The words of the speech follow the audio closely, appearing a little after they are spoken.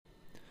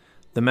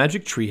The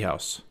Magic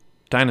Treehouse.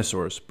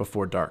 Dinosaurs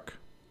Before Dark.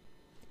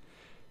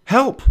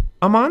 "Help!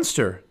 A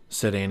monster!"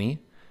 said Annie.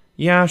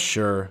 "Yeah,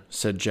 sure,"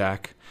 said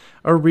Jack.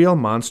 "A real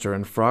monster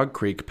in Frog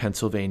Creek,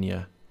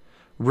 Pennsylvania."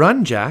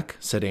 "Run, Jack,"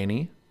 said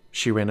Annie.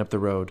 She ran up the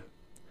road.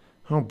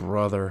 "Oh,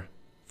 brother,"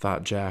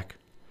 thought Jack.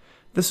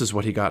 This is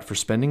what he got for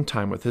spending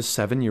time with his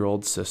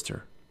 7-year-old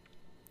sister.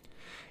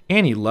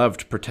 Annie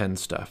loved pretend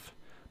stuff,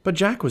 but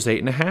Jack was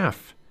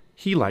 8.5.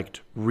 He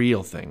liked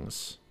real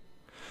things.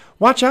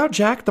 "Watch out,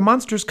 Jack, the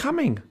monster's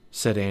coming,"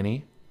 said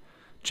Annie.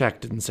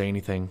 Jack didn't say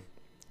anything.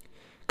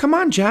 "Come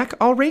on, Jack,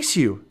 I'll race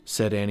you,"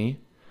 said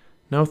Annie.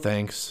 "No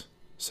thanks,"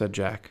 said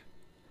Jack.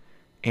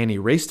 Annie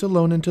raced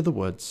alone into the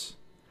woods.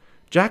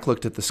 Jack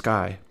looked at the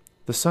sky.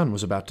 The sun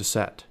was about to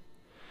set.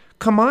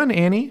 "Come on,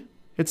 Annie,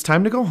 it's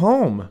time to go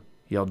home,"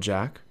 yelled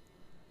Jack.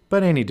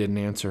 But Annie didn't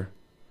answer.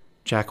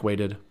 Jack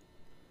waited.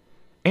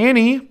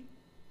 "Annie!"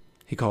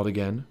 he called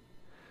again.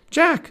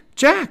 "Jack!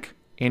 Jack!"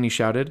 Annie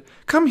shouted.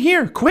 "Come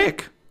here,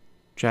 quick!"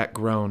 Jack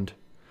groaned.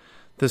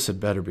 "This had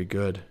better be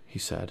good," he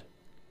said.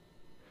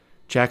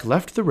 Jack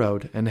left the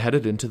road and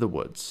headed into the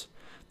woods.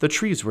 The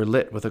trees were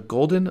lit with a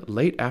golden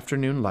late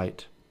afternoon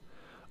light.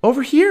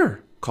 "Over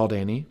here!" called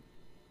Annie.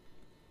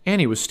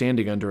 Annie was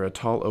standing under a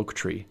tall oak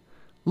tree.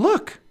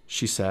 "Look!"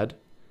 she said.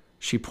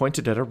 She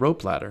pointed at a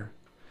rope ladder.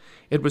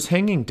 It was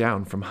hanging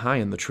down from high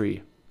in the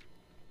tree.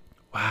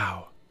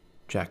 "Wow,"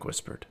 Jack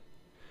whispered.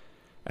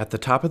 At the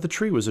top of the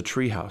tree was a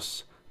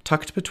treehouse,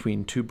 tucked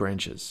between 2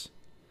 branches.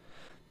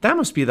 "That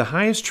must be the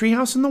highest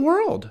treehouse in the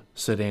world,"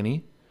 said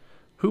Annie.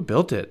 "Who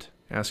built it?"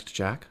 asked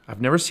Jack.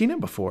 "I've never seen it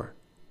before."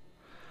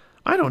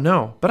 "I don't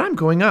know, but I'm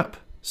going up,"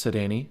 said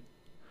Annie.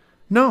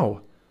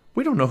 "No,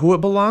 we don't know who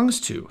it belongs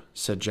to,"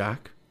 said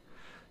Jack.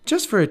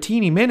 "Just for a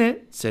teeny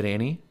minute," said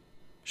Annie.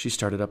 She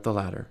started up the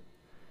ladder.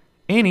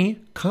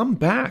 "Annie, come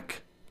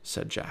back,"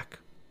 said Jack.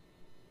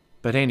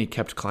 But Annie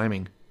kept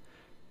climbing.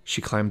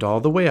 She climbed all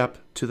the way up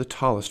to the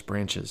tallest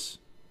branches.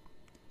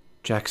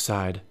 Jack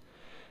sighed.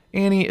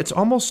 "Annie, it's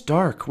almost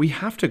dark. We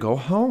have to go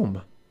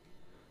home."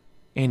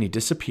 Annie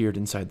disappeared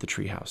inside the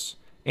treehouse.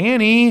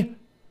 "Annie!"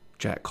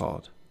 Jack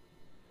called.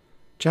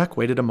 Jack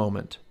waited a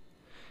moment.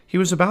 He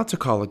was about to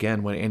call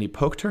again when Annie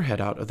poked her head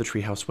out of the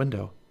treehouse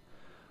window.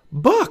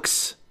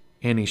 "Books!"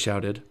 Annie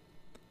shouted.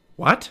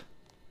 "What?"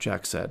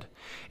 Jack said.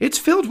 "It's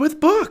filled with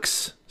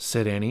books,"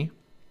 said Annie.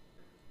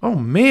 "Oh,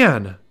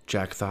 man,"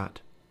 Jack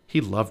thought. He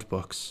loved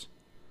books.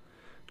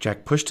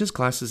 Jack pushed his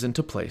glasses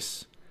into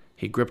place.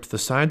 He gripped the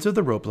sides of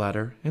the rope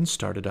ladder and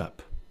started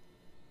up.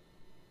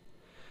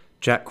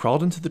 Jack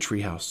crawled into the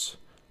treehouse.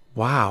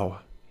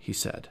 "Wow," he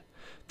said.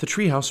 The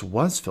treehouse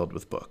was filled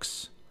with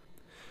books.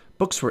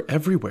 Books were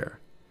everywhere.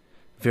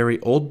 Very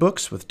old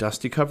books with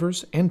dusty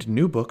covers and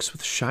new books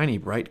with shiny,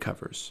 bright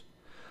covers.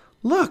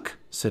 "Look,"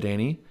 said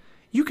Annie.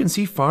 "You can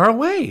see far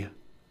away."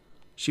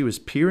 She was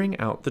peering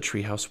out the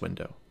treehouse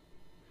window.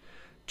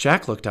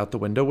 Jack looked out the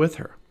window with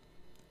her.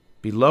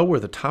 Below were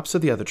the tops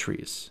of the other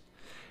trees.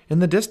 In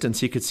the distance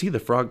he could see the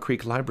Frog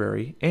Creek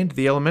Library and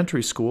the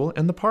elementary school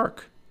and the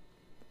park.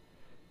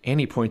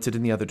 Annie pointed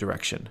in the other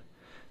direction.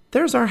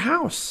 "There's our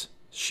house,"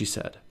 she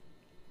said.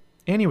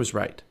 Annie was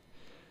right.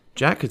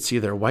 Jack could see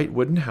their white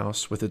wooden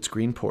house with its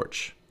green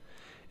porch.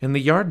 In the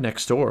yard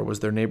next door was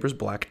their neighbor's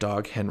black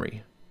dog,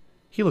 Henry.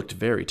 He looked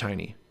very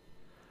tiny.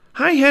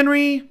 "Hi,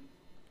 Henry!"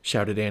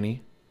 shouted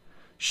Annie.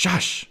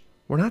 "Shush!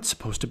 We're not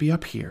supposed to be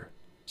up here,"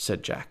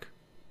 said Jack.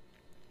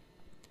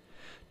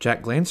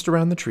 Jack glanced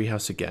around the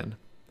treehouse again.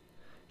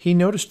 He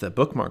noticed that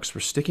bookmarks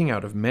were sticking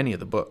out of many of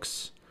the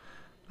books.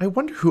 "I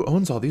wonder who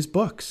owns all these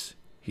books,"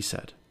 he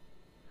said.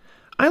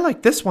 "I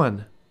like this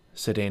one,"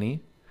 said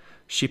Annie.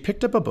 She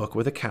picked up a book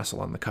with a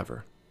castle on the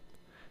cover.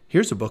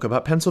 "Here's a book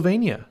about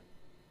Pennsylvania,"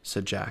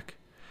 said Jack.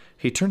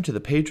 He turned to the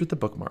page with the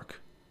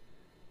bookmark.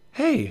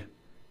 "Hey,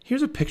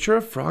 here's a picture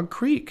of Frog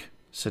Creek,"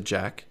 said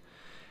Jack.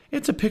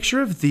 "It's a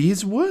picture of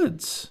these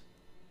woods."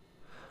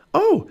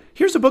 "Oh,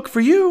 here's a book for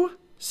you,"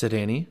 said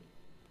Annie.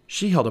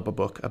 She held up a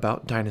book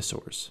about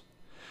dinosaurs.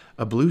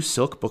 A blue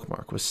silk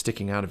bookmark was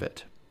sticking out of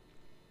it.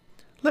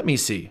 "Let me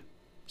see,"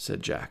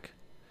 said Jack.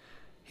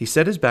 He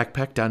set his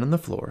backpack down on the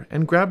floor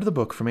and grabbed the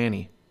book from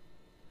Annie.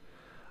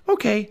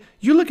 "Okay,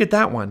 you look at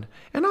that one,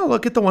 and I'll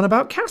look at the one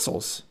about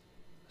castles,"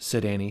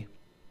 said Annie.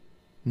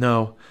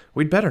 "No,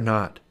 we'd better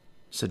not,"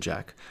 said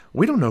Jack.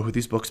 "We don't know who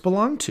these books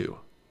belong to."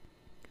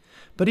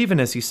 But even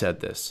as he said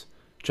this,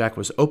 Jack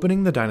was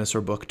opening the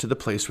dinosaur book to the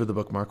place where the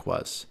bookmark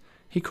was.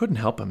 He couldn't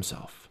help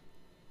himself.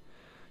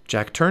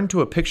 Jack turned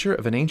to a picture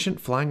of an ancient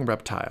flying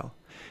reptile.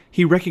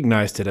 He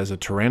recognized it as a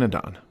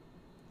pteranodon.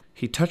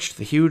 He touched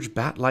the huge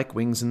bat-like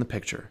wings in the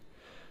picture.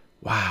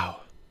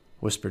 "Wow,"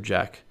 whispered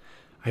Jack.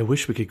 "I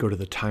wish we could go to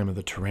the time of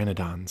the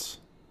pteranodons."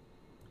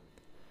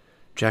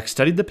 Jack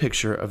studied the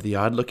picture of the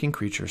odd-looking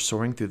creature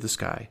soaring through the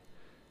sky.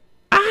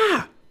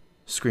 "Ah!"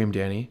 screamed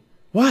Annie.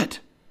 "What?"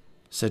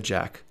 said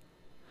Jack.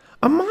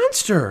 "A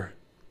monster!"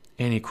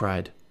 Annie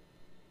cried.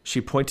 She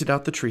pointed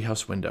out the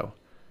treehouse window.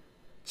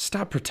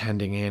 "Stop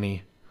pretending,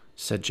 Annie,"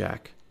 said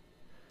Jack.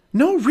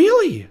 "No,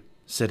 really,"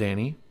 said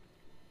Annie.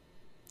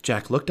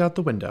 Jack looked out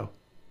the window.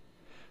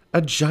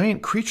 A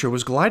giant creature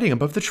was gliding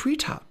above the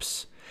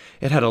treetops.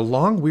 It had a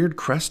long, weird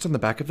crest on the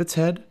back of its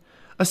head,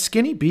 a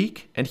skinny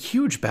beak, and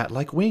huge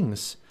bat-like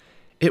wings.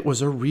 It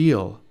was a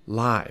real,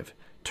 live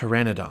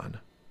pteranodon.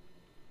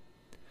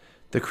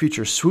 The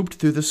creature swooped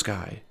through the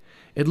sky.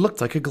 It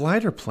looked like a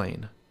glider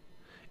plane.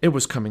 It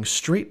was coming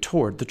straight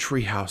toward the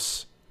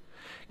treehouse.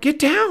 "Get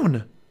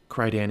down!"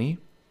 cried Annie.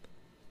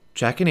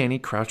 Jack and Annie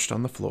crouched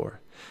on the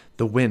floor.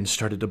 The wind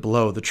started to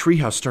blow. The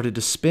treehouse started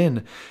to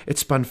spin. It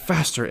spun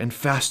faster and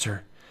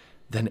faster.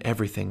 Then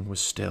everything was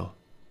still.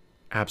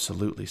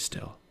 Absolutely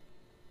still.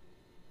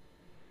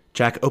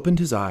 Jack opened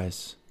his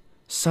eyes.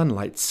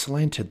 Sunlight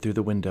slanted through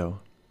the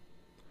window.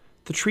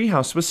 The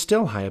treehouse was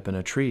still high up in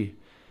a tree,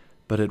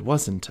 but it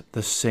wasn't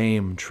the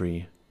same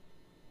tree.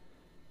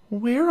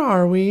 "Where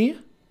are we?"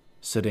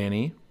 said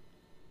Annie.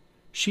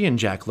 She and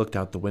Jack looked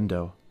out the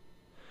window.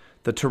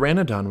 The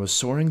pteranodon was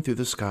soaring through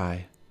the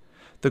sky.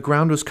 The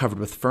ground was covered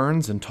with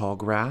ferns and tall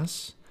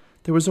grass.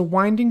 There was a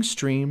winding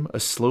stream, a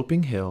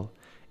sloping hill,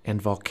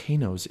 and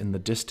volcanoes in the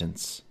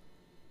distance.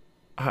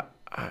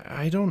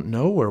 I don't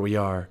know where we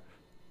are,"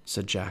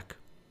 said Jack.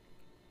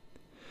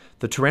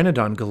 The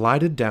pteranodon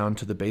glided down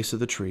to the base of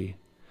the tree.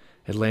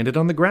 It landed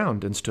on the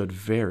ground and stood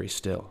very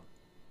still.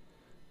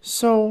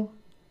 "So,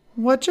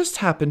 what just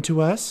happened to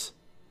us?"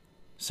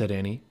 said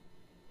Annie.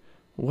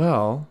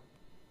 "Well,"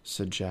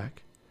 said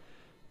Jack,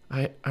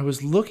 I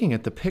was looking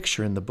at the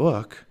picture in the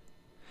book."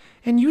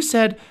 "And you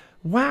said,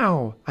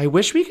 'Wow, I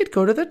wish we could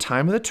go to the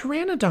time of the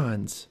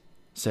pteranodons,'"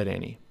 said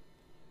Annie.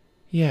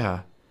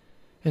 "Yeah,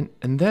 and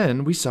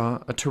then we saw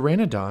a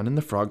pteranodon in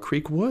the Frog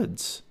Creek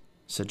woods,"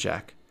 said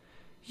Jack.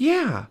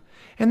 "Yeah,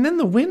 and then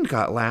the wind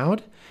got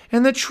loud,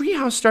 and the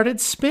treehouse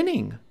started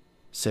spinning,"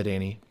 said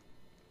Annie.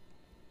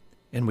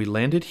 "And we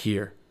landed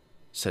here,"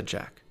 said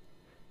Jack.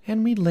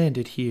 "And we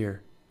landed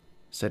here,"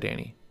 said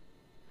Annie.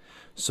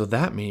 "So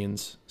that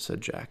means,"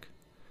 said Jack.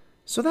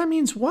 "So that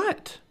means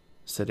what?"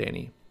 said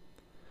Annie.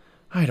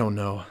 "I don't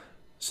know,"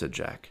 said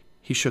Jack.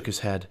 He shook his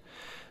head.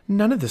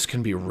 "None of this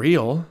can be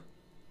real."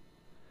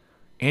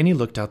 Annie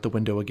looked out the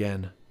window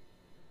again.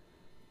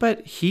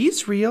 "But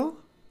he's real,"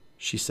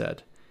 she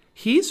said.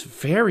 "He's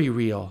very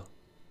real."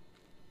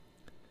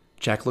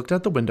 Jack looked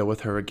out the window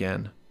with her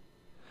again.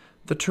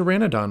 The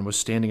pteranodon was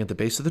standing at the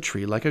base of the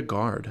tree like a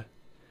guard.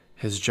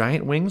 His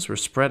giant wings were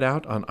spread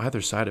out on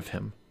either side of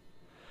him.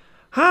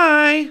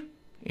 "Hi!"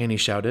 Annie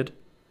shouted.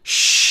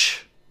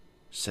 "Shh!"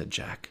 said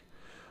Jack.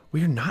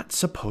 "We're not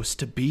supposed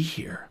to be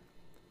here."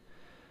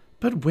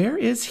 "But where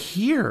is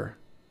here?"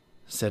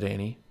 said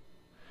Annie.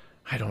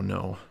 "I don't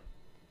know,"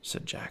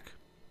 said Jack.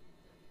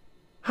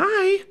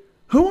 "Hi!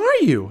 Who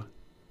are you?"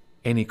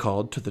 Annie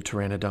called to the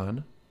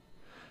pteranodon.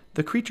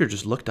 The creature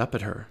just looked up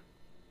at her.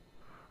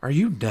 "Are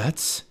you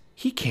nuts?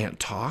 He can't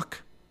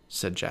talk,"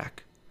 said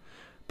Jack.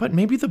 "But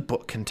maybe the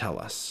book can tell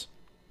us."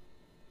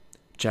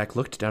 Jack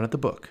looked down at the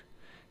book.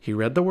 He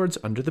read the words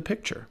under the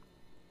picture.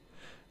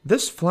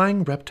 "This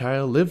flying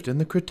reptile lived in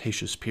the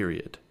Cretaceous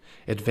period.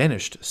 It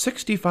vanished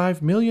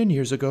 65 million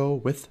years ago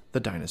with the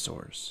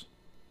dinosaurs."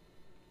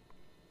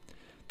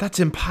 "That's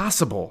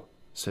impossible,"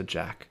 said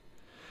Jack.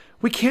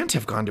 "We can't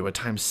have gone to a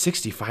time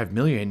 65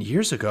 million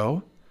years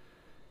ago."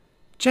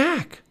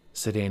 "Jack,"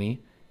 said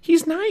Annie,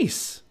 "he's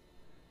nice."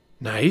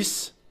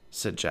 "Nice?"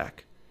 said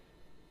Jack.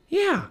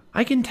 "Yeah,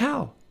 I can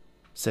tell,"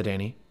 said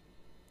Annie.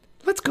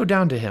 "Let's go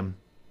down to him."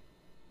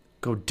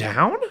 "Go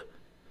down?"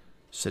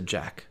 said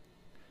Jack.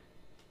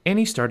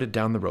 Annie started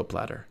down the rope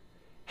ladder.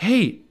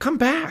 "Hey, come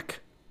back,"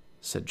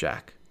 said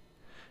Jack.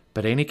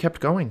 But Annie kept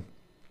going.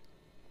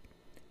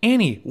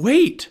 "Annie,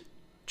 wait!"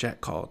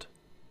 Jack called.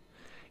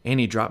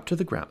 Annie dropped to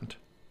the ground.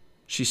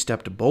 She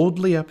stepped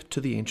boldly up to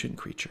the ancient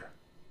creature.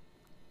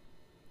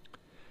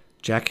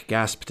 Jack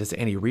gasped as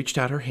Annie reached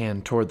out her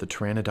hand toward the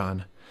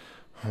pteranodon.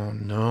 "Oh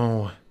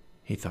no,"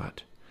 he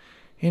thought.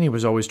 Annie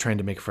was always trying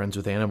to make friends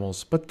with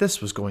animals, but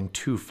this was going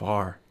too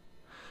far.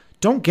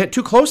 "Don't get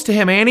too close to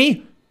him,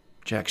 Annie!"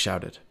 Jack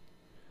shouted.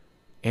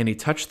 Annie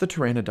touched the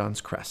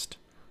pteranodon's crest.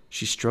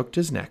 She stroked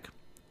his neck.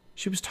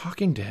 She was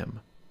talking to him.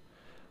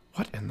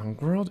 What in the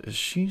world is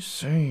she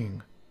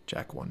saying?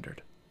 Jack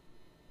wondered.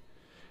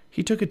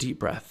 He took a deep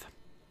breath.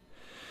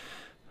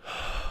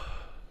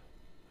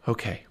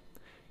 Okay,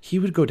 he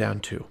would go down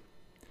too.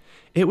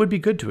 It would be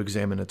good to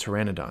examine a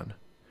pteranodon.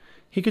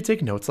 He could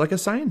take notes like a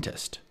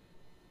scientist.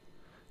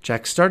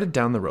 Jack started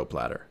down the rope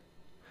ladder.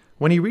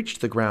 When he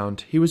reached the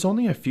ground, he was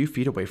only a few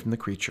feet away from the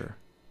creature.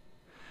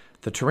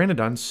 The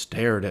pteranodon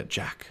stared at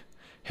Jack.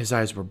 His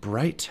eyes were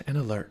bright and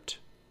alert.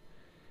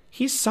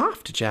 "He's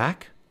soft,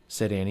 Jack,"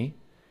 said Annie.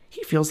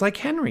 "He feels like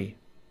Henry."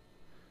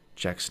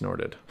 Jack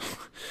snorted.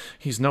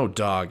 "He's no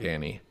dog,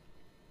 Annie."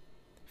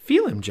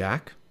 "Feel him,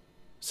 Jack,"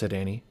 said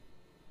Annie.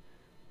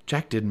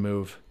 Jack didn't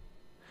move.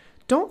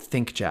 "Don't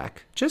think,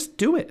 Jack. Just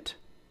do it,"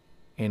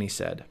 Annie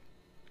said.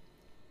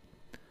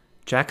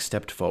 Jack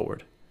stepped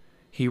forward.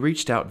 He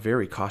reached out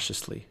very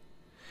cautiously.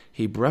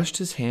 He brushed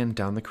his hand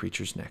down the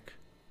creature's neck.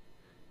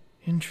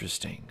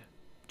 Interesting,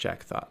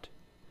 Jack thought.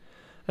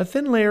 A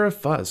thin layer of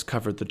fuzz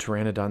covered the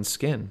pteranodon's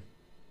skin.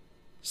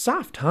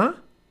 "Soft, huh?"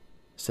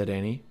 said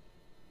Annie.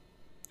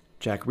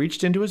 Jack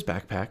reached into his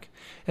backpack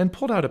and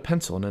pulled out a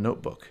pencil and a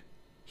notebook.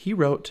 He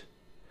wrote,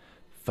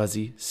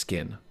 "Fuzzy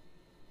skin."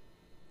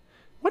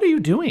 "What are you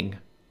doing?"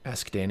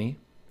 asked Annie.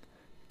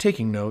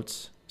 "Taking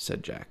notes,"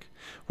 said Jack.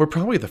 "We're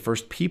probably the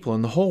first people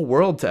in the whole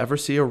world to ever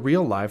see a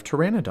real live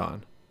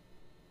pteranodon."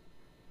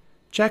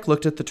 Jack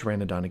looked at the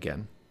pteranodon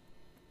again.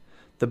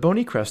 The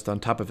bony crest on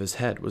top of his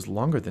head was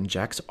longer than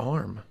Jack's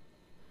arm.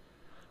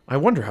 "I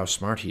wonder how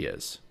smart he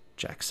is,"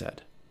 Jack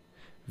said.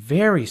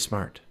 "Very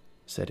smart,"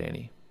 said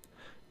Annie.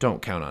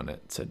 "Don't count on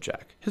it," said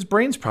Jack. "His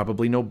brain's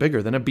probably no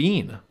bigger than a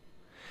bean."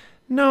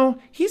 "No,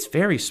 he's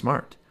very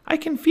smart. I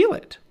can feel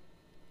it,"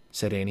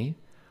 said Annie.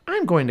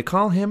 "I'm going to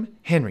call him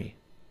Henry."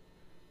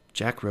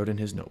 Jack wrote in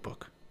his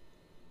notebook,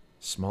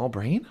 "Small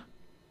brain?"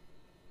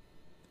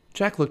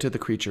 Jack looked at the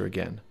creature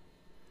again.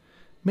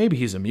 "Maybe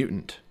he's a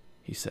mutant,"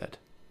 he said.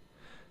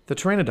 The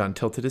pteranodon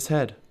tilted his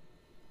head.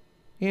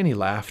 Annie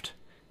laughed.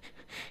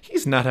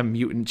 "He's not a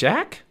mutant,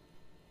 Jack."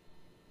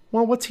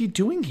 "Well, what's he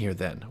doing here,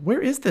 then?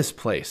 Where is this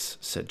place?"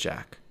 said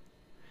Jack.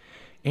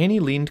 Annie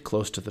leaned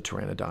close to the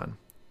pteranodon.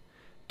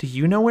 "Do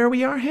you know where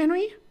we are,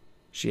 Henry?"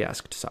 she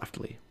asked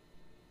softly.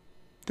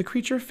 The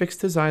creature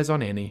fixed his eyes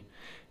on Annie.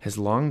 His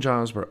long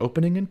jaws were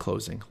opening and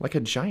closing like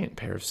a giant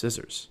pair of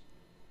scissors.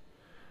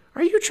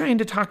 "Are you trying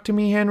to talk to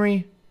me,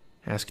 Henry?"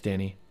 asked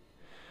Annie.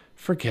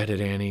 "Forget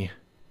it, Annie,"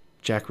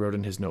 Jack wrote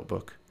in his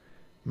notebook.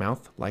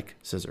 Mouth like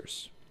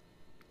scissors.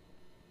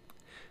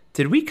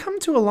 "Did we come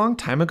to a long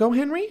time ago,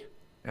 Henry?"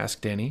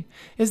 asked Annie.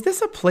 "Is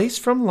this a place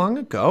from long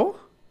ago?"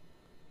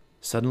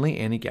 Suddenly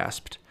Annie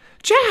gasped,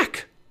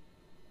 "Jack!"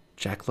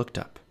 Jack looked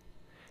up.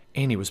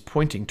 Annie was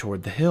pointing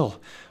toward the hill.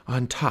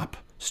 On top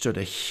stood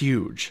a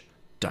huge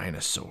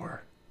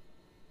dinosaur.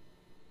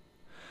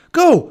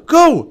 "Go!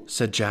 Go!"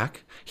 said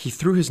Jack. He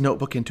threw his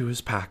notebook into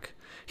his pack.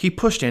 He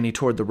pushed Annie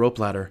toward the rope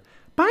ladder.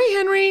 "Bye,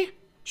 Henry,"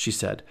 she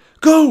said.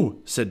 "Go!"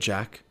 said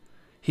Jack.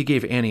 He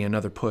gave Annie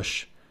another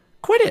push.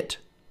 "Quit it,"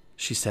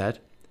 she said,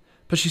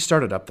 but she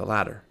started up the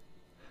ladder.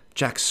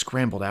 Jack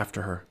scrambled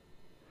after her.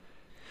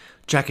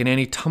 Jack and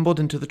Annie tumbled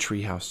into the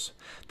treehouse.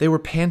 They were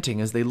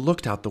panting as they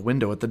looked out the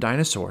window at the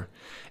dinosaur.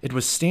 It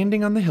was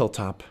standing on the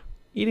hilltop,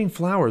 eating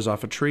flowers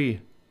off a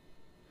tree.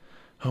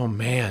 "Oh,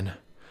 man,"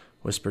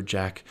 whispered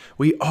Jack.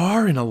 "We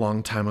are in a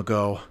long time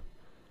ago."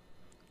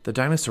 The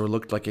dinosaur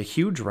looked like a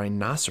huge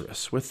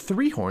rhinoceros with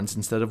 3 horns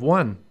instead of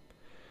 1.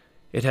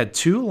 It had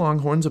 2 long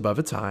horns above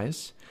its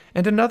eyes,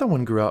 and another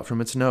one grew out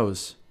from its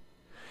nose.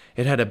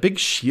 It had a big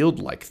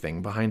shield-like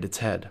thing behind its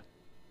head.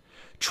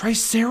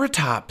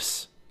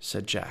 "Triceratops,"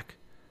 said Jack.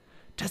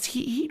 "Does he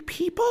eat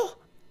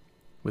people?"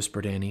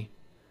 whispered Annie.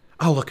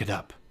 "I'll look it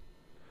up."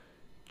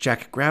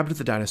 Jack grabbed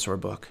the dinosaur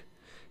book.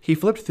 He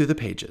flipped through the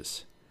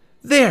pages.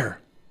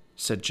 "There,"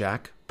 said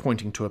Jack,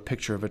 pointing to a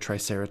picture of a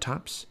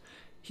Triceratops.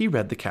 He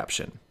read the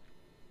caption.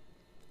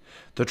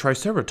 "The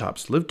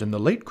Triceratops lived in the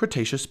late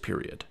Cretaceous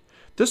period.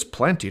 This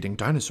plant-eating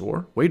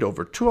dinosaur weighed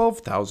over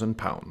 12,000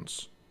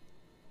 pounds.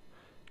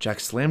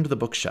 Jack slammed the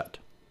book shut.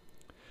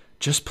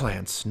 "Just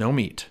plants, no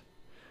meat."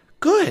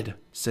 "Good,"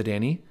 said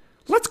Annie.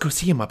 "Let's go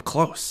see him up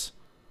close."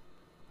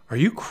 "Are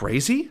you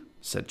crazy?"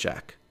 said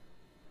Jack.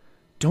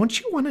 "Don't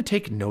you want to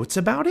take notes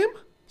about him?"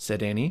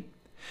 said Annie.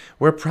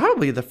 "We're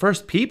probably the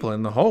first people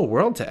in the whole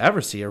world to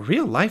ever see a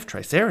real-life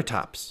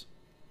Triceratops."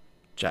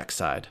 Jack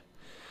sighed.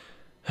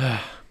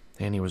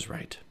 Annie was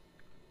right.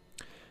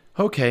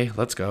 "Okay,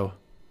 let's go,"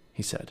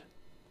 he said.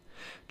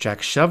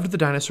 Jack shoved the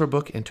dinosaur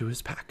book into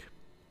his pack.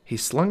 He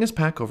slung his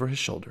pack over his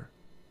shoulder.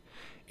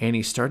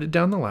 Annie started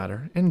down the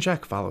ladder, and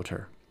Jack followed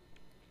her.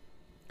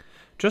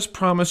 "Just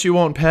promise you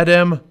won't pet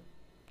him,"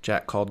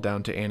 Jack called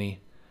down to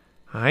Annie.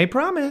 "I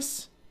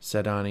promise,"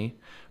 said Annie.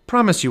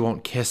 "Promise you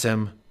won't kiss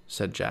him,"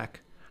 said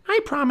Jack. "I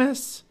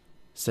promise,"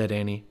 said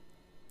Annie.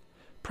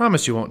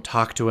 "Promise you won't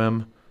talk to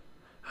him."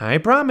 "I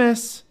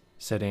promise,"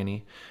 said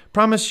Annie.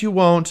 "Promise you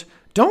won't."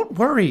 "Don't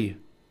worry,"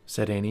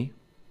 said Annie.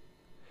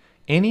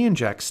 Annie and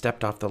Jack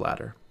stepped off the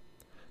ladder.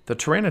 The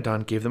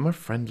pteranodon gave them a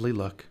friendly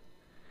look.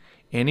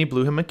 Annie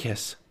blew him a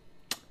kiss.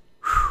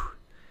 "Whew.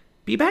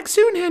 Be back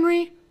soon,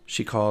 Henry,"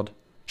 she called.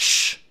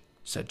 "Shh,"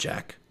 said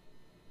Jack.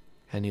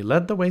 And he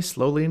led the way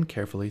slowly and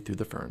carefully through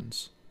the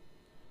ferns.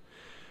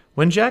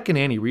 When Jack and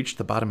Annie reached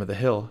the bottom of the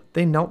hill,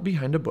 they knelt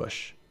behind a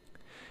bush.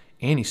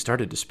 Annie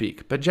started to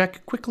speak, but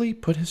Jack quickly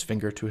put his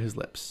finger to his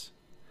lips.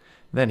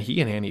 Then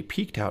he and Annie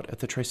peeked out at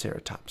the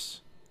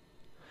Triceratops.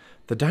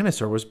 The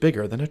dinosaur was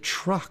bigger than a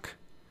truck.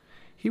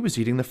 He was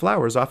eating the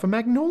flowers off a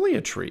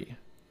magnolia tree.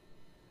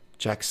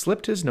 Jack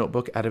slipped his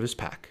notebook out of his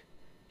pack.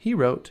 He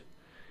wrote,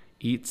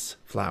 "Eats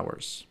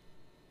flowers."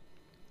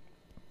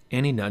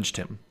 Annie nudged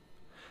him.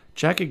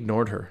 Jack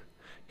ignored her.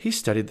 He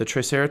studied the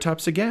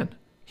Triceratops again.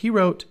 He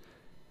wrote,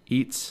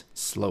 "Eats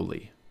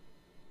slowly."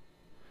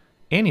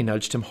 Annie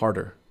nudged him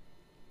harder.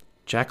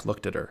 Jack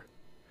looked at her.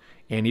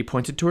 Annie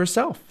pointed to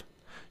herself.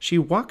 She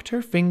walked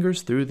her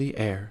fingers through the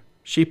air.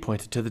 She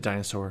pointed to the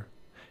dinosaur.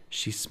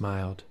 She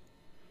smiled.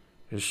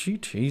 "Is she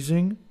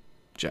teasing?"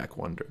 Jack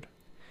wondered.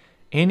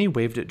 Annie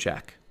waved at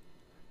Jack.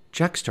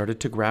 Jack started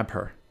to grab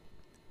her.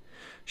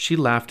 She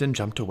laughed and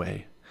jumped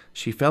away.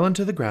 She fell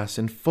into the grass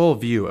in full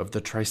view of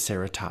the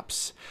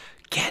Triceratops.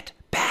 "Get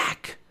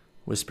back!"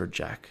 whispered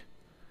Jack.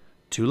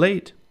 Too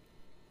late.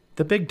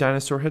 The big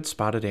dinosaur had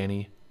spotted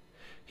Annie.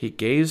 He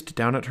gazed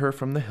down at her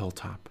from the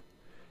hilltop.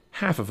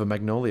 Half of a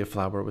magnolia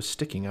flower was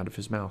sticking out of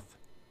his mouth.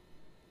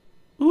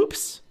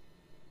 "Oops,"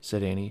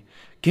 said Annie.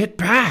 "Get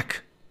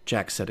back,"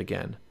 Jack said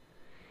again.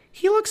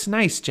 "He looks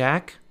nice,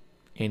 Jack,"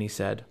 Annie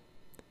said.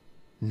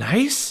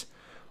 "Nice?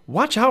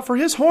 Watch out for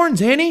his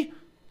horns, Annie,"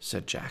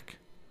 said Jack.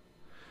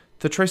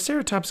 The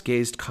Triceratops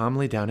gazed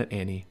calmly down at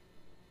Annie.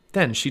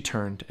 Then she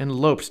turned and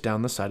loped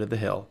down the side of the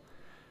hill.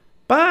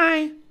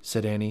 "Bye,"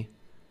 said Annie.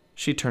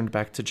 She turned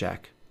back to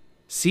Jack.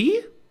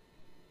 "See?"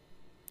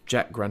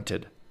 Jack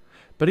grunted,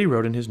 but he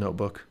wrote in his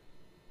notebook,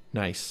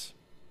 "Nice."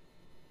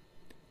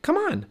 "Come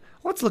on,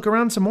 let's look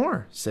around some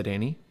more," said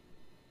Annie.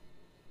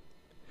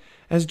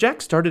 As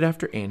Jack started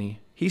after Annie,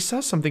 he saw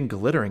something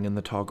glittering in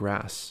the tall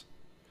grass.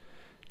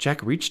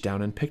 Jack reached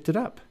down and picked it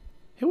up.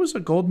 It was a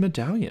gold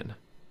medallion.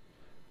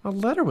 A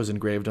letter was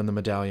engraved on the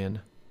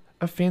medallion,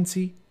 a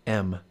fancy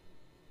M.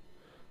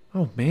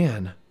 "Oh,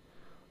 man,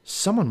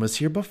 someone was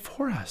here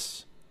before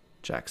us,"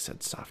 Jack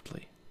said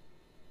softly.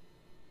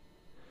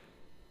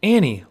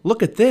 "Annie,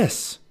 look at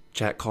this,"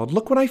 Jack called.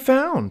 "Look what I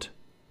found."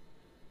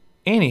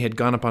 Annie had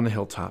gone up on the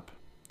hilltop.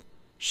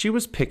 She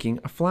was picking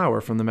a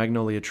flower from the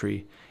magnolia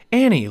tree.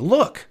 "Annie,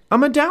 look, a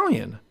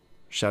medallion,"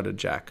 shouted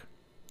Jack.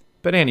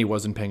 But Annie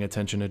wasn't paying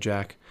attention to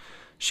Jack.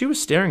 She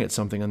was staring at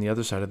something on the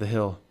other side of the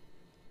hill.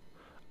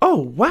 "Oh,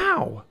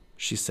 wow,"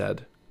 she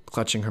said,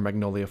 clutching her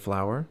magnolia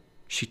flower.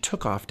 She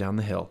took off down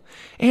the hill.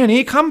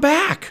 "Annie, come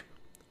back,"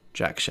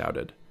 Jack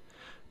shouted.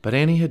 But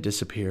Annie had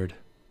disappeared.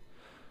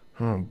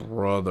 "Oh,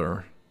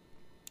 brother,"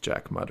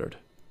 Jack muttered.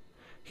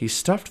 He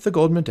stuffed the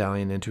gold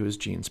medallion into his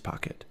jeans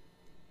pocket.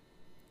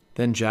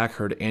 Then Jack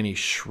heard Annie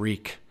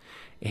shriek.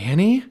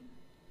 "Annie?"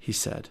 he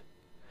said.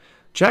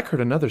 Jack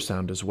heard another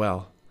sound as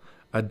well,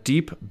 a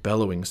deep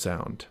bellowing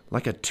sound,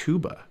 like a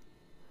tuba.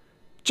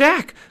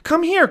 "Jack,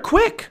 come here,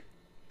 quick!"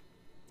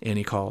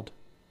 Annie called.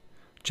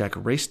 Jack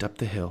raced up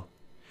the hill.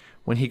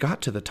 When he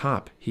got to the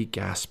top, he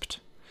gasped.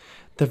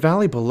 The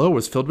valley below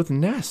was filled with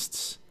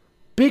nests,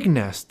 big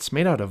nests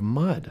made out of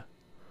mud.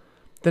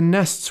 The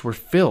nests were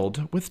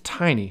filled with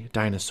tiny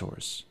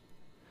dinosaurs.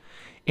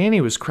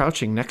 Annie was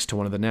crouching next to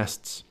one of the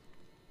nests.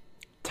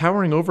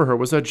 Towering over her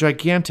was a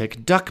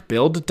gigantic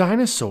duck-billed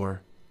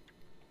dinosaur.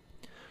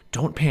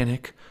 "Don't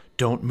panic,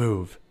 don't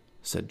move,"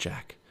 said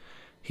Jack.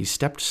 He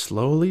stepped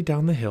slowly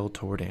down the hill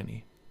toward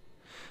Annie.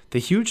 The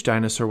huge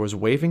dinosaur was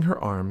waving her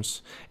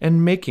arms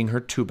and making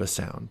her tuba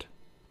sound.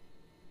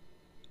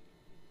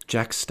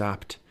 Jack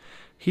stopped.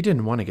 He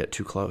didn't want to get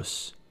too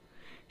close.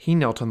 He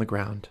knelt on the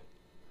ground.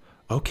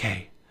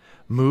 "Okay,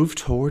 move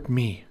toward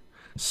me.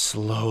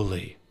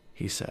 Slowly,"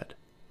 he said.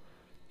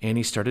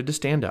 Annie started to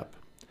stand up.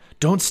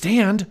 "Don't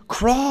stand,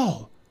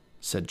 crawl,"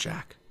 said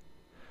Jack.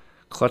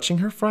 Clutching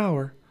her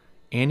flower,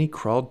 Annie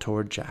crawled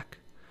toward Jack.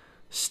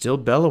 Still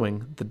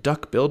bellowing, the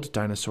duck-billed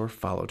dinosaur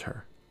followed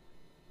her.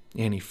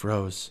 Annie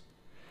froze.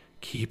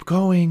 "Keep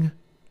going,"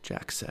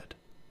 Jack said.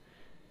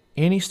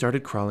 Annie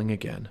started crawling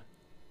again.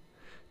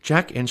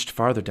 Jack inched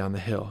farther down the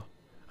hill,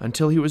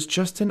 until he was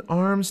just an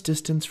arm's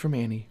distance from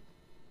Annie.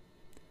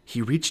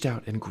 He reached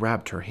out and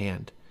grabbed her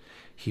hand.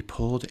 He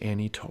pulled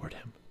Annie toward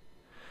him.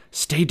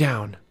 "Stay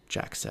down,"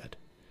 Jack said.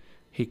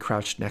 He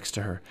crouched next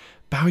to her.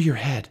 "Bow your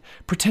head.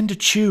 Pretend to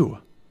chew."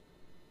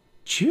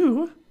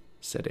 "Chew?"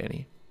 said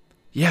Annie.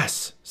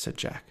 "Yes," said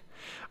Jack.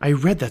 "I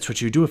read that's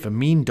what you do if a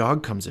mean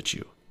dog comes at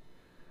you."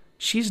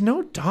 "She's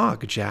no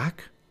dog,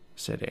 Jack,"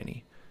 said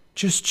Annie.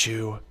 "Just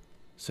chew,"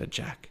 said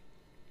Jack.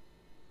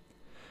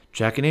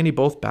 Jack and Annie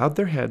both bowed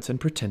their heads and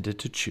pretended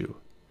to chew.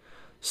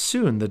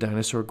 Soon the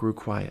dinosaur grew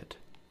quiet.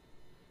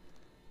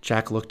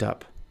 Jack looked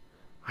up.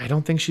 "I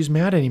don't think she's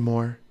mad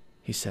anymore,"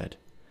 he said.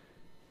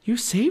 "You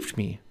saved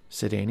me,"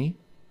 said Annie.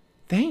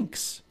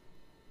 "Thanks."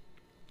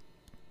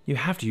 "You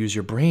have to use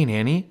your brain,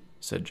 Annie,"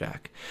 said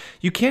Jack.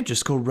 "You can't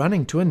just go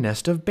running to a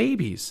nest of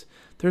babies.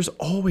 There's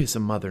always a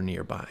mother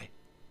nearby."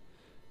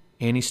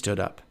 Annie stood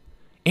up.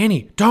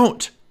 "Annie,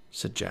 don't!"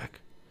 said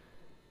Jack.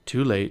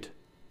 Too late.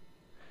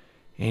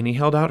 Annie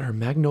held out her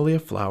magnolia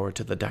flower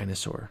to the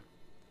dinosaur.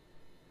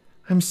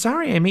 "I'm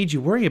sorry I made you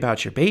worry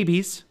about your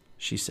babies,"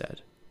 she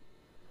said.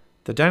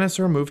 The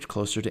dinosaur moved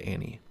closer to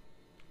Annie.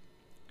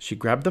 She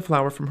grabbed the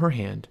flower from her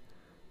hand.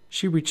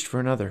 She reached for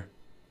another.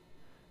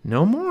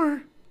 "No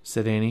more,"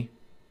 said Annie.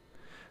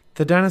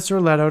 The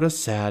dinosaur let out a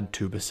sad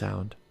tuba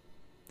sound.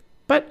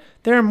 "But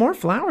there are more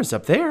flowers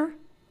up there,"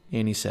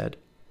 Annie said.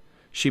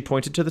 She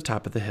pointed to the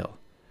top of the hill.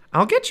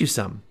 "I'll get you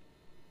some."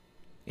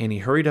 Annie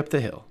hurried up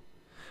the hill.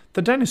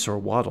 The dinosaur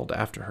waddled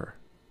after her.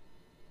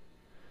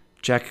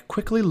 Jack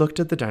quickly looked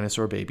at the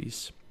dinosaur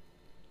babies.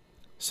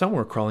 Some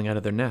were crawling out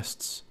of their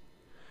nests.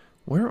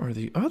 Where are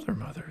the other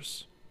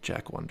mothers?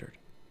 Jack wondered.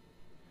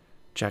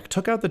 Jack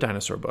took out the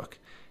dinosaur book.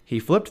 He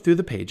flipped through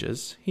the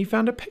pages. He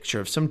found a picture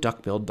of some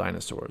duck-billed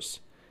dinosaurs.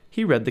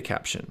 He read the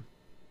caption.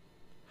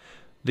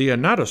 "The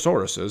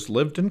Anatosauruses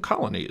lived in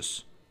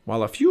colonies.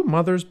 While a few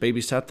mothers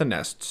babysat the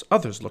nests,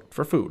 others looked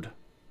for food."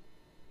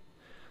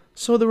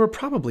 so there were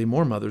probably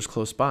more mothers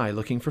close by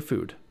looking for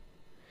food.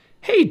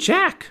 "Hey,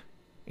 Jack!"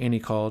 Annie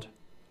called.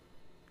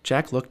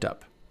 Jack looked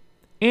up.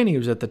 Annie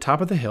was at the top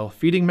of the hill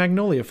feeding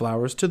magnolia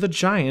flowers to the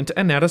giant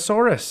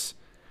Anatosaurus.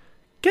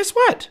 "Guess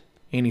what?"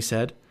 Annie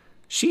said.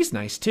 "She's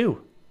nice,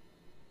 too."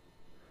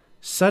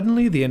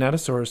 Suddenly, the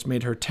Anatosaurus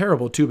made her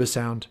terrible tuba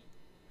sound.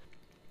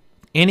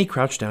 Annie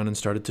crouched down and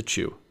started to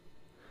chew.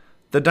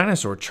 The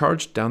dinosaur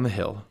charged down the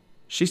hill.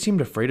 She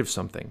seemed afraid of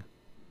something.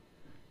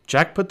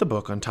 Jack put the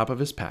book on top of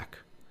his pack.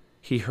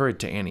 He hurried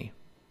to Annie.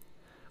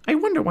 "I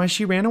wonder why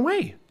she ran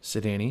away,"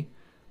 said Annie.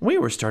 "We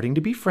were starting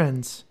to be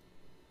friends."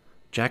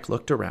 Jack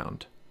looked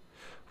around.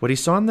 What he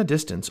saw in the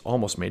distance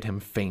almost made him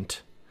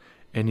faint.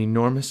 An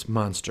enormous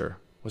monster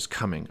was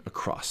coming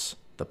across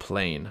the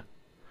plain.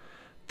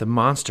 The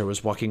monster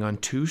was walking on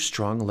 2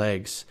 strong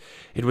legs.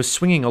 It was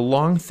swinging a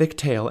long, thick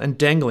tail and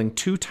dangling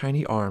 2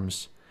 tiny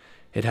arms.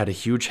 It had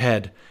a huge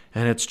head,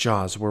 and its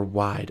jaws were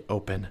wide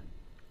open.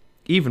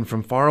 Even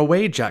from far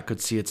away, Jack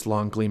could see its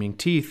long, gleaming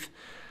teeth.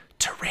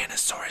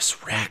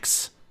 "Tyrannosaurus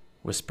Rex,"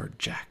 whispered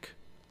Jack.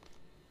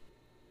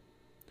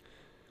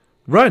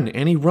 "Run,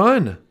 Annie,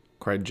 run!"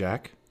 cried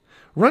Jack.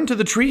 "Run to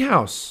the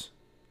treehouse!"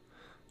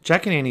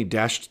 Jack and Annie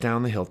dashed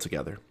down the hill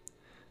together.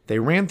 They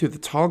ran through the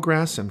tall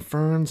grass and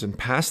ferns and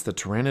past the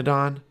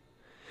pteranodon.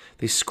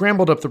 They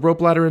scrambled up the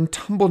rope ladder and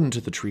tumbled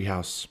into the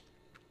treehouse.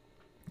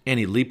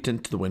 Annie leaped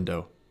into the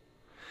window.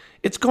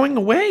 "It's going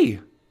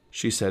away,"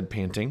 she said,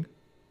 panting.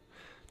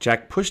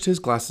 Jack pushed his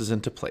glasses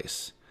into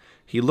place.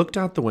 He looked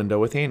out the window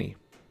with Annie.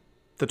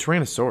 The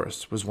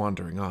Tyrannosaurus was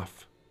wandering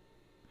off.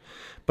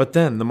 But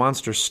then the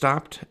monster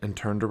stopped and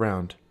turned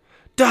around.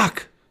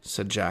 "Duck!"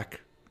 said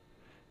Jack.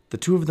 The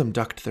 2 of them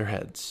ducked their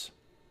heads.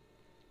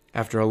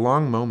 After a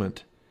long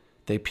moment,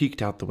 they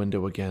peeked out the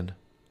window again.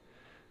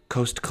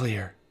 "Coast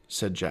clear,"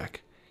 said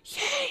Jack.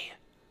 "Yay!"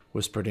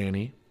 whispered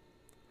Annie.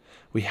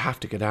 "We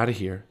have to get out of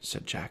here,"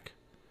 said Jack.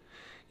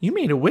 "You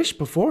made a wish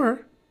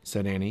before,"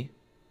 said Annie.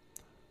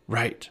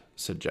 "Right,"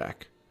 said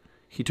Jack.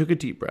 He took a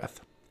deep breath.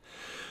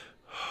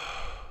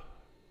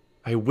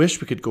 "I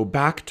wish we could go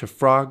back to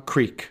Frog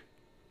Creek."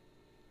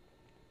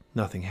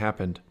 Nothing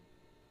happened.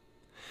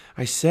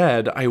 "I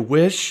said, I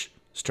wish,"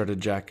 started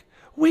Jack.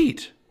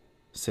 "Wait,"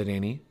 said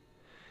Annie.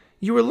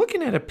 "You were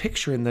looking at a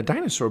picture in the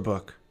dinosaur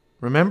book,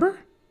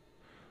 remember?"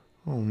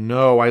 "Oh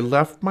no, I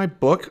left my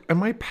book and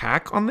my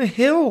pack on the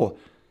hill,"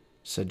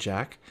 said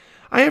Jack.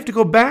 "I have to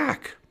go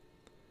back."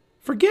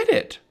 "Forget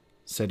it,"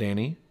 said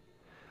Annie.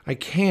 "I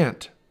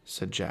can't,"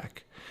 said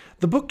Jack.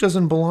 "The book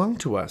doesn't belong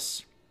to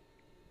us.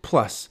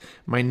 Plus,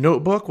 my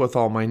notebook with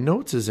all my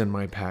notes is in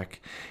my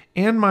pack.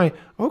 And my—"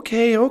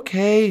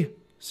 Okay,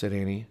 said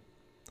Annie.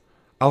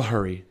 "I'll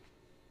hurry,"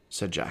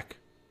 said Jack.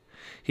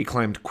 He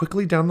climbed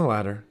quickly down the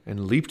ladder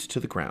and leaped to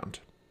the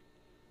ground.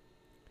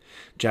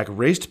 Jack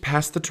raced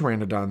past the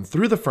pteranodon,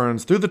 through the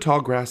ferns, through the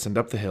tall grass, and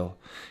up the hill.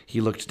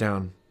 He looked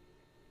down.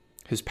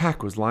 His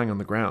pack was lying on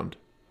the ground.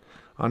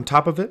 On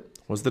top of it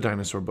was the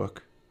dinosaur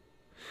book.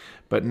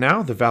 But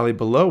now the valley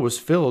below was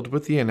filled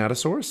with the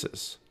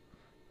Anatosauruses.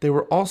 They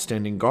were all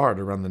standing guard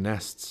around the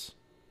nests.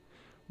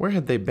 Where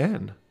had they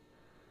been?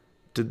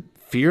 Did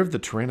fear of the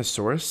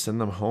Tyrannosaurus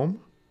send them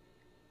home?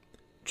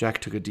 Jack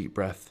took a deep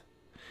breath.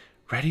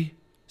 "Ready,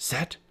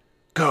 set,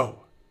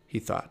 go," he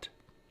thought.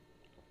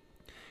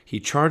 He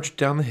charged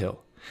down the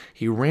hill.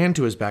 He ran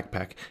to his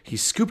backpack. He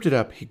scooped it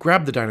up. He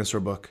grabbed the dinosaur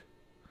book.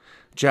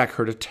 Jack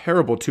heard a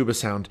terrible tuba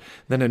sound,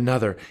 then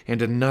another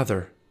and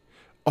another.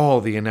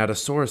 All the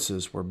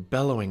Anatosauruses were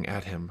bellowing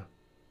at him.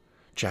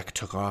 Jack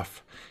took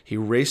off. He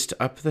raced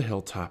up the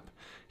hilltop.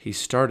 He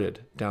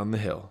started down the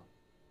hill.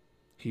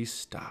 He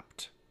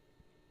stopped.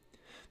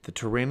 The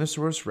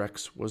Tyrannosaurus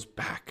Rex was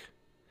back.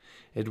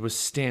 It was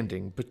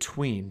standing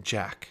between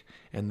Jack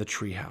and the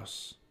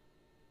treehouse.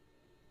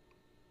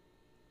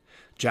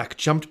 Jack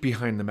jumped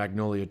behind the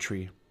magnolia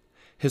tree.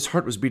 His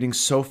heart was beating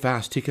so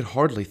fast he could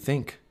hardly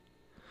think.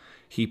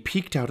 He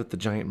peeked out at the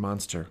giant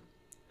monster.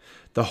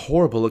 The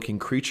horrible-looking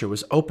creature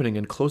was opening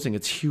and closing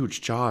its huge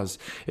jaws.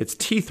 Its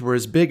teeth were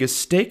as big as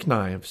steak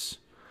knives.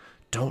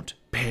 "Don't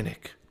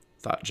panic,"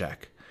 thought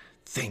Jack.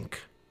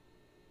 "Think."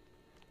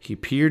 He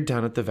peered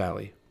down at the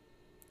valley.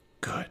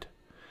 Good.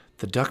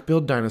 The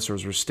duck-billed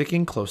dinosaurs were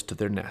sticking close to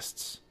their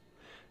nests.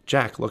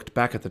 Jack looked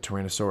back at the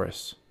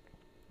Tyrannosaurus.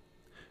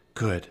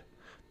 Good.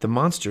 The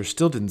monster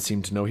still didn't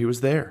seem to know he was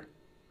there.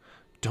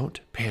 Don't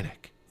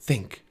panic.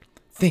 Think.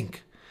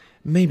 Think.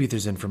 Maybe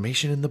there's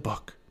information in the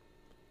book.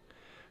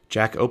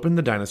 Jack opened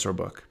the dinosaur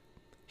book.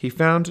 He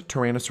found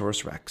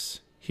Tyrannosaurus Rex.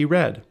 He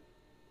read,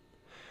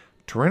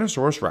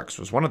 Tyrannosaurus Rex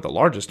was one of the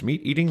largest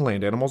meat-eating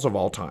land animals of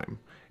all time.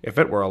 If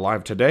it were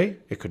alive today,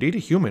 it could eat a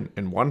human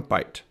in one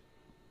bite.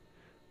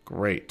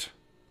 Great,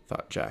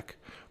 thought Jack.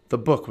 The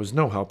book was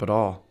no help at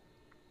all.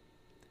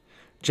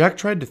 Jack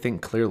tried to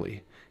think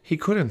clearly. He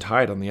couldn't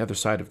hide on the other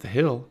side of the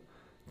hill.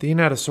 The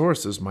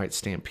Anatosauruses might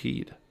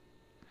stampede.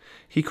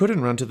 He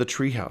couldn't run to the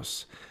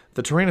treehouse.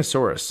 The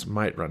Tyrannosaurus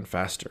might run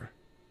faster.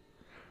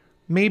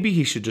 Maybe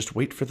he should just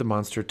wait for the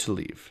monster to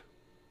leave.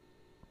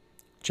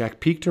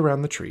 Jack peeked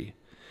around the tree.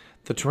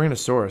 The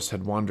Tyrannosaurus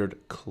had wandered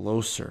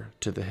closer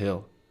to the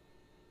hill.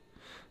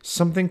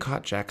 Something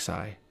caught Jack's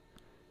eye.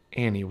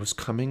 Annie was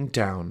coming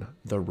down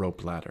the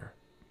rope ladder.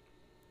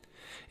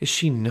 Is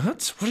she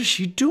nuts? What is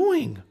she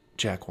doing?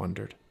 Jack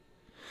wondered.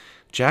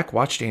 Jack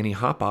watched Annie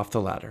hop off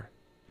the ladder.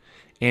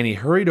 Annie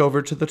hurried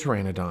over to the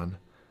Pteranodon.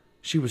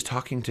 She was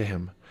talking to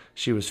him.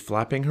 She was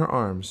flapping her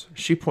arms.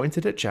 She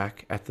pointed at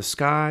Jack, at the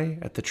sky,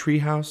 at the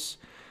treehouse.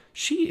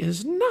 She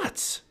is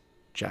nuts,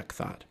 Jack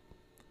thought.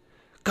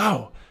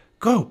 Go,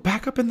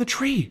 back up in the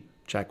tree,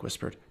 Jack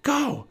whispered.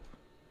 Go!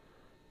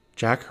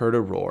 Jack heard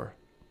a roar.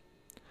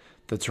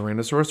 The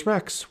Tyrannosaurus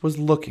Rex was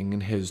looking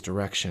in his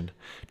direction.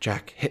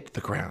 Jack hit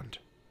the ground.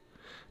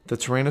 The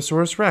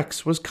Tyrannosaurus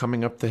Rex was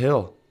coming up the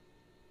hill.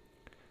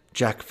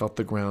 Jack felt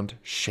the ground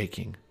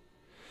shaking.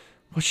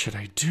 What should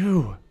I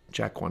do?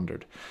 Jack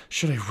wondered.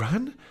 Should I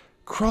run?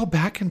 Crawl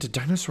back into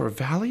Dinosaur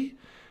Valley?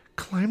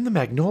 Climb the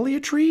magnolia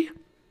tree?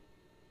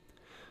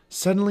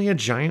 Suddenly a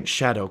giant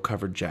shadow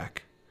covered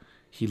Jack.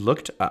 He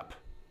looked up.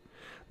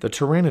 The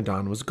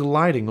Pteranodon was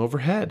gliding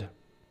overhead.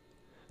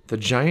 The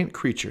giant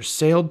creature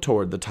sailed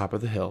toward the top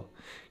of the hill.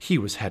 He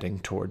was heading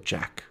toward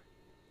Jack.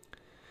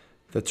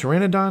 The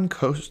Pteranodon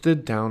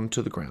coasted down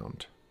to the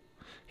ground.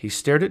 He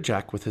stared at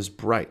Jack with his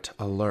bright,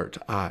 alert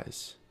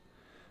eyes.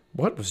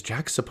 What was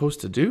Jack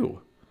supposed to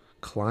do?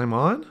 Climb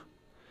on?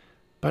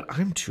 But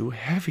I'm too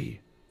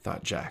heavy,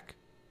 thought Jack.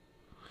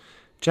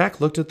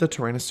 Jack looked at the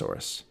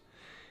Tyrannosaurus.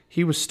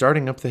 He was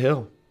starting up the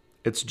hill.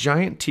 Its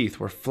giant teeth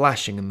were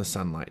flashing in the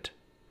sunlight.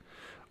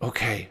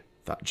 Okay,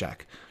 thought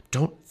Jack.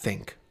 Don't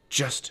think.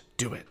 Just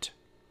do it.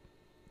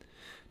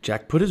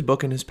 Jack put his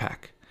book in his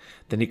pack.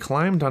 Then he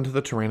climbed onto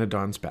the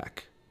Pteranodon's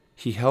back.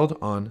 He held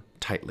on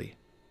tightly.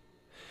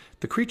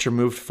 The creature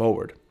moved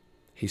forward.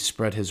 He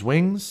spread his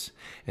wings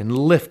and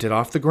lifted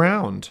off the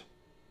ground.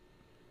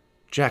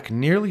 Jack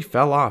nearly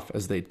fell off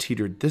as they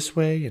teetered this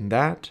way and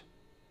that.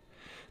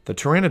 The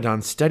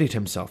Pteranodon steadied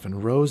himself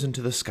and rose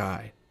into the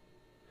sky.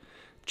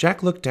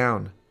 Jack looked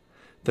down.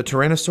 The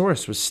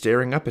Tyrannosaurus was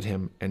staring up at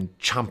him and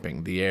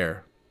chomping the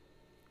air.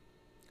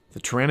 The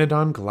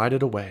Pteranodon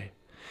glided away.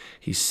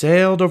 He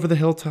sailed over the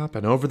hilltop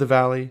and over the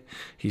valley.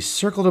 He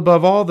circled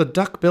above all the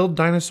duck-billed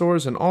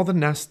dinosaurs and all the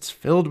nests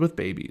filled with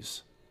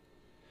babies.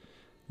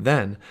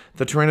 Then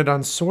the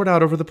Pteranodon soared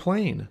out over the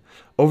plain,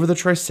 over the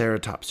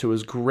Triceratops who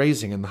was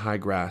grazing in the high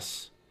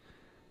grass.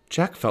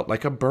 Jack felt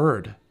like a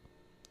bird.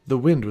 The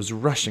wind was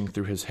rushing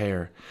through his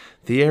hair.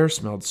 The air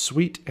smelled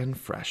sweet and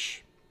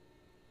fresh.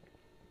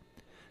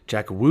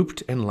 Jack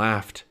whooped and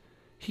laughed.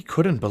 He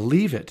couldn't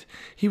believe it.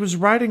 He was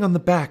riding on the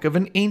back of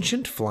an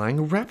ancient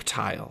flying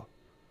reptile.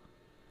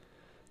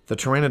 The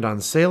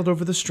Pteranodon sailed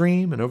over the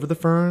stream and over the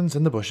ferns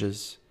and the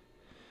bushes.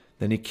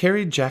 Then he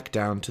carried Jack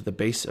down to the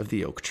base of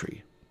the oak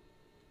tree.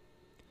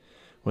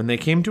 When they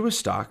came to a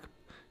stalk,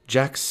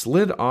 Jack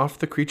slid off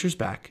the creature's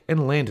back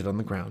and landed on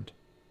the ground.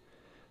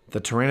 The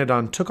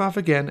Pteranodon took off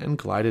again and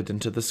glided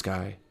into the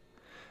sky.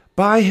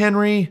 "Bye,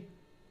 Henry,"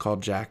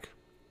 called Jack.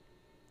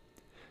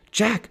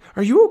 "Jack,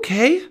 are you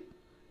okay?"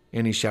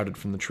 Annie shouted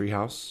from the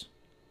treehouse.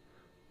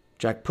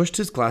 Jack pushed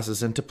his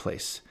glasses into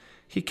place.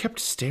 He kept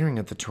staring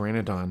at the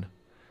Pteranodon.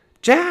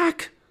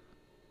 "Jack!"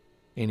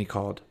 Annie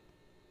called.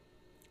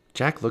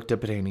 Jack looked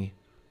up at Annie.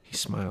 He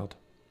smiled.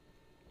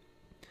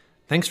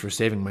 "Thanks for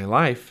saving my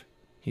life,"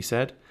 he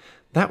said.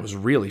 "That was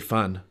really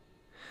fun."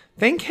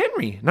 "Thank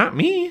Henry, not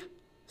me,"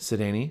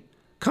 said Annie.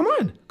 "Come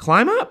on,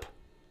 climb up."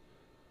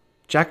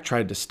 Jack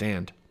tried to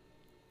stand.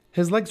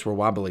 His legs were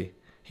wobbly.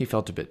 He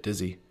felt a bit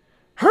dizzy.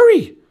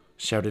 "Hurry!"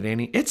 shouted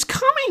Annie. "It's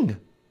coming!"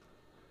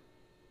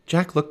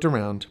 Jack looked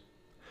around.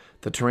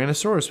 The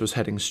Tyrannosaurus was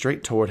heading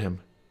straight toward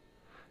him.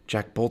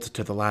 Jack bolted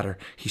to the ladder.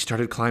 He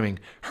started climbing.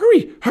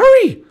 "Hurry!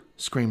 Hurry!"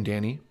 screamed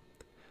Annie.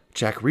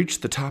 Jack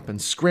reached the top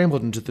and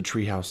scrambled into the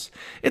treehouse.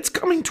 "It's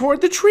coming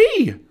toward the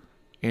tree!"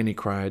 Annie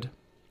cried.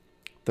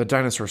 The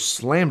dinosaur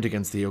slammed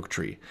against the oak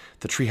tree.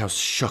 The treehouse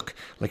shook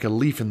like a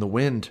leaf in the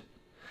wind.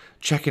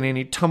 Jack and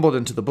Annie tumbled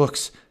into the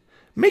books.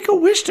 "Make a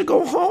wish to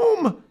go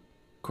home!"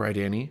 cried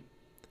Annie.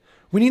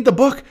 "We need the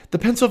book, the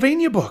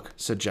Pennsylvania book,"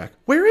 said Jack.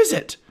 "Where is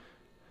it?"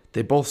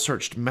 They both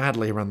searched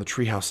madly around the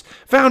treehouse.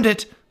 "Found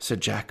it," said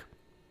Jack.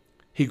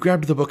 He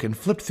grabbed the book and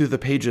flipped through the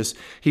pages.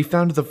 He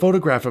found the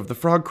photograph of the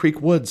Frog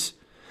Creek woods.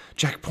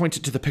 Jack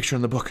pointed to the picture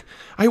in the book.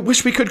 "I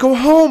wish we could go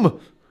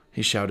home!"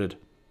 he shouted.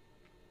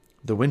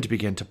 The wind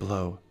began to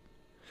blow.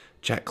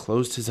 Jack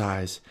closed his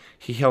eyes.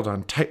 He held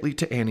on tightly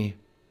to Annie.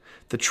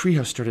 The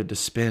treehouse started to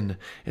spin.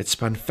 It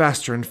spun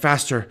faster and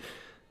faster.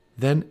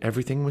 Then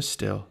everything was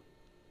still.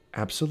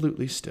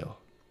 Absolutely still.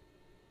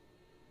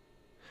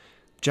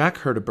 Jack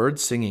heard a bird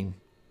singing.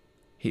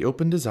 He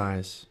opened his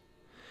eyes.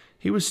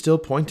 He was still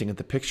pointing at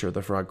the picture of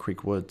the Frog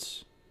Creek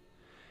woods.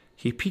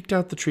 He peeked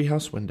out the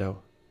treehouse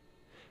window.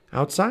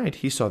 Outside,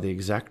 he saw the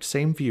exact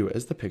same view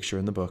as the picture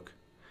in the book.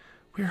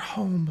 "We're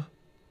home,"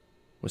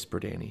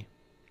 whispered Annie.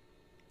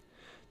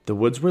 The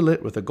woods were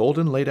lit with a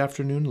golden late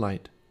afternoon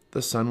light.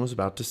 The sun was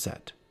about to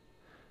set.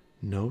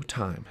 No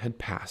time had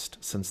passed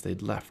since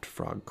they'd left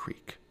Frog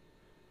Creek.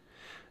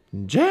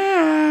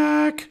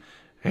 "Jack!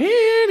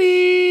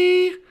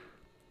 Annie!"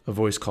 a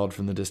voice called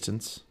from the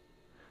distance.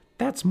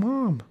 "That's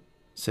Mom,"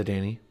 said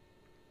Annie.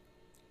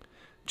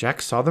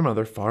 Jack saw their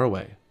mother far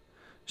away.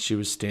 She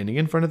was standing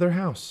in front of their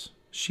house.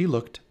 She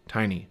looked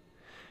tiny.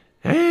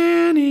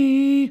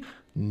 "Annie!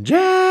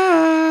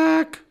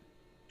 Jack!"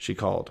 she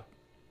called.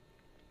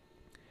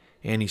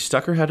 Annie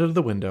stuck her head out of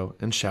the window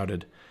and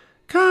shouted,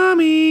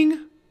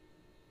 "Coming!"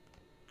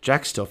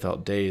 Jack still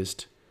felt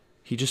dazed.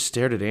 He just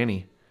stared at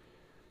Annie.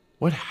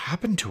 "What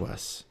happened to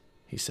us?"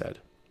 he said.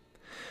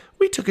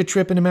 "We took a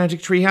trip in a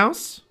magic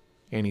treehouse,"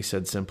 Annie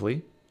said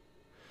simply.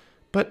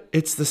 "But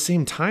it's the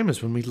same time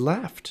as when we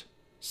left,"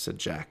 said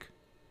Jack.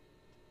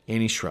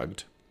 Annie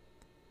shrugged.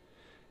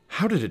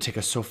 "How did it take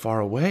us so far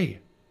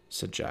away?"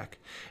 said Jack.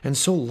 "And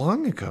so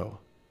long ago?"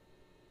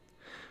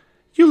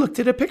 "You looked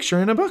at a picture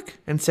in a book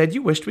and said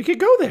you wished we could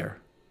go there,"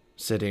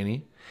 said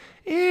Annie.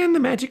 "And the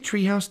magic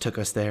treehouse took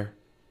us there."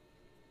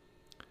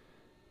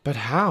 "But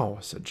how?"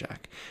 said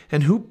Jack.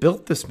 "And who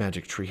built this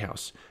magic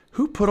treehouse?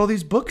 Who put all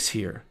these books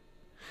here?"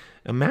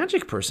 "A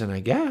magic person, I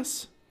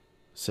guess,"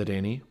 said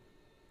Annie.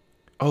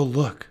 "Oh,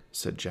 look,"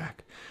 said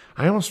Jack.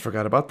 "I almost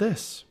forgot about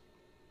this."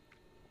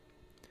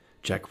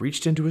 Jack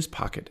reached into his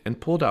pocket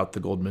and pulled out the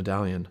gold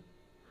medallion.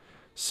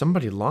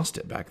 "Somebody lost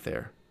it back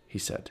there," he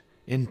said,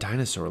 "in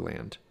Dinosaur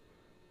Land.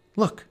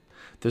 Look,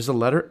 there's a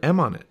letter M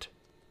on it."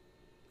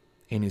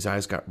 Annie's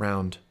eyes got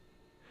round.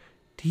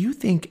 "Do you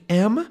think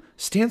M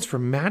stands for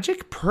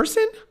magic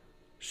person?"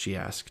 she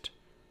asked.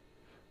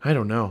 "I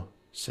don't know,"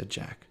 said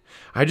Jack.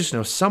 "I just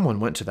know someone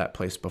went to that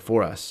place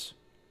before us."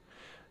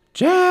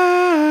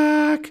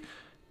 "Jack!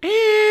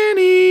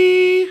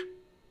 Annie!"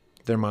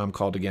 their mom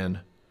called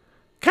again.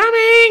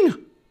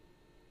 "Coming!"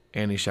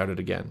 Annie shouted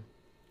again.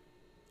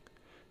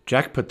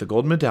 Jack put the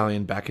gold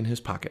medallion back in his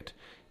pocket.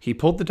 He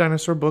pulled the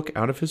dinosaur book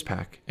out of his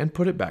pack and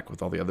put it back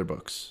with all the other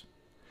books.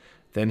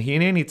 Then he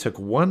and Annie took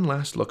one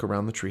last look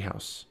around the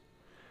treehouse.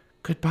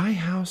 "Goodbye,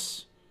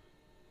 house,"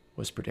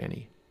 whispered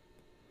Annie.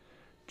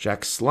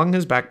 Jack slung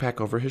his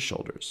backpack over his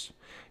shoulders.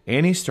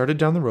 Annie started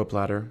down the rope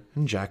ladder,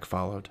 and Jack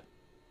followed.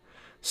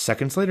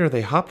 Seconds later,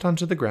 they hopped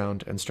onto the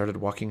ground and started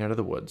walking out of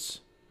the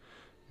woods.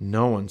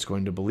 "No one's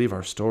going to believe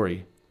our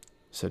story,"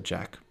 said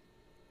Jack.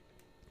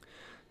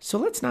 "So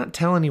let's not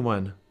tell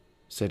anyone,"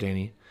 said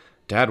Annie.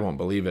 "Dad won't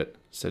believe it,"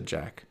 said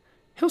Jack.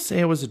 "He'll say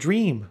it was a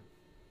dream,"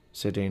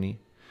 said Annie.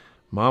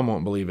 "Mom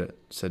won't believe it,"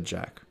 said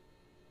Jack.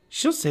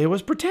 "She'll say it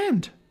was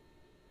pretend."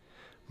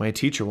 "My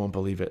teacher won't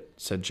believe it,"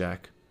 said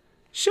Jack.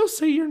 "She'll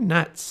say you're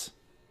nuts,"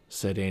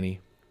 said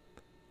Annie.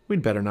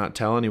 "We'd better not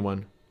tell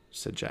anyone,"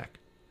 said Jack.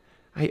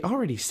 "I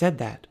already said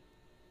that,"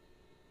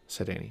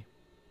 said Annie.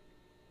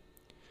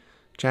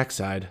 Jack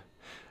sighed.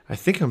 "I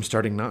think I'm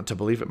starting not to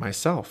believe it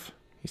myself,"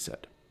 he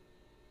said.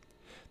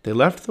 They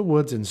left the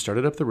woods and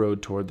started up the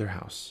road toward their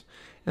house,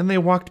 and they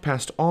walked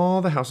past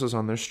all the houses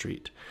on their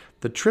street.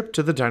 The trip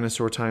to the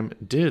dinosaur time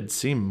did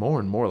seem more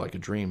and more like a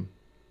dream.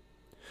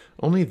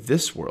 Only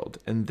this world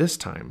and this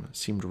time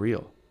seemed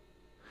real.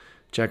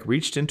 Jack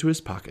reached into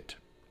his pocket.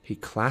 He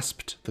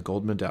clasped the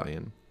gold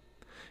medallion.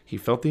 He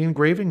felt the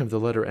engraving of the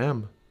letter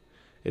M.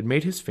 It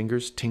made his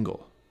fingers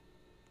tingle.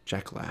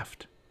 Jack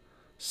laughed.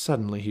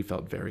 Suddenly he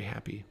felt very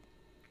happy.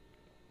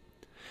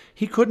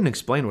 He couldn't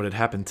explain what had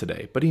happened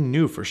today, but he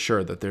knew for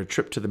sure that their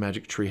trip to the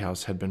magic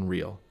treehouse had been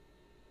real.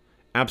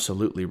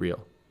 Absolutely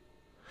real.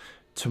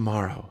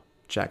 "Tomorrow,"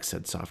 Jack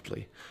said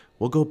softly,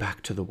 "we'll go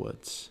back to the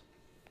woods."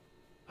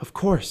 "Of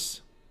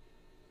course,"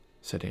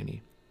 said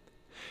Annie.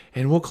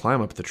 "And we'll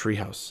climb up the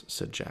treehouse,"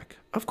 said Jack.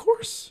 "Of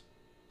course,"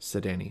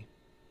 said Annie.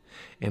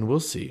 "And we'll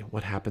see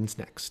what happens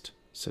next,"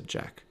 said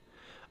Jack.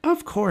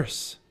 "Of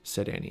course,"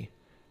 said Annie.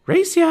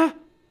 "Race ya!"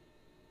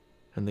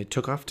 And they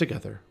took off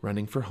together,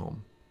 running for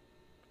home.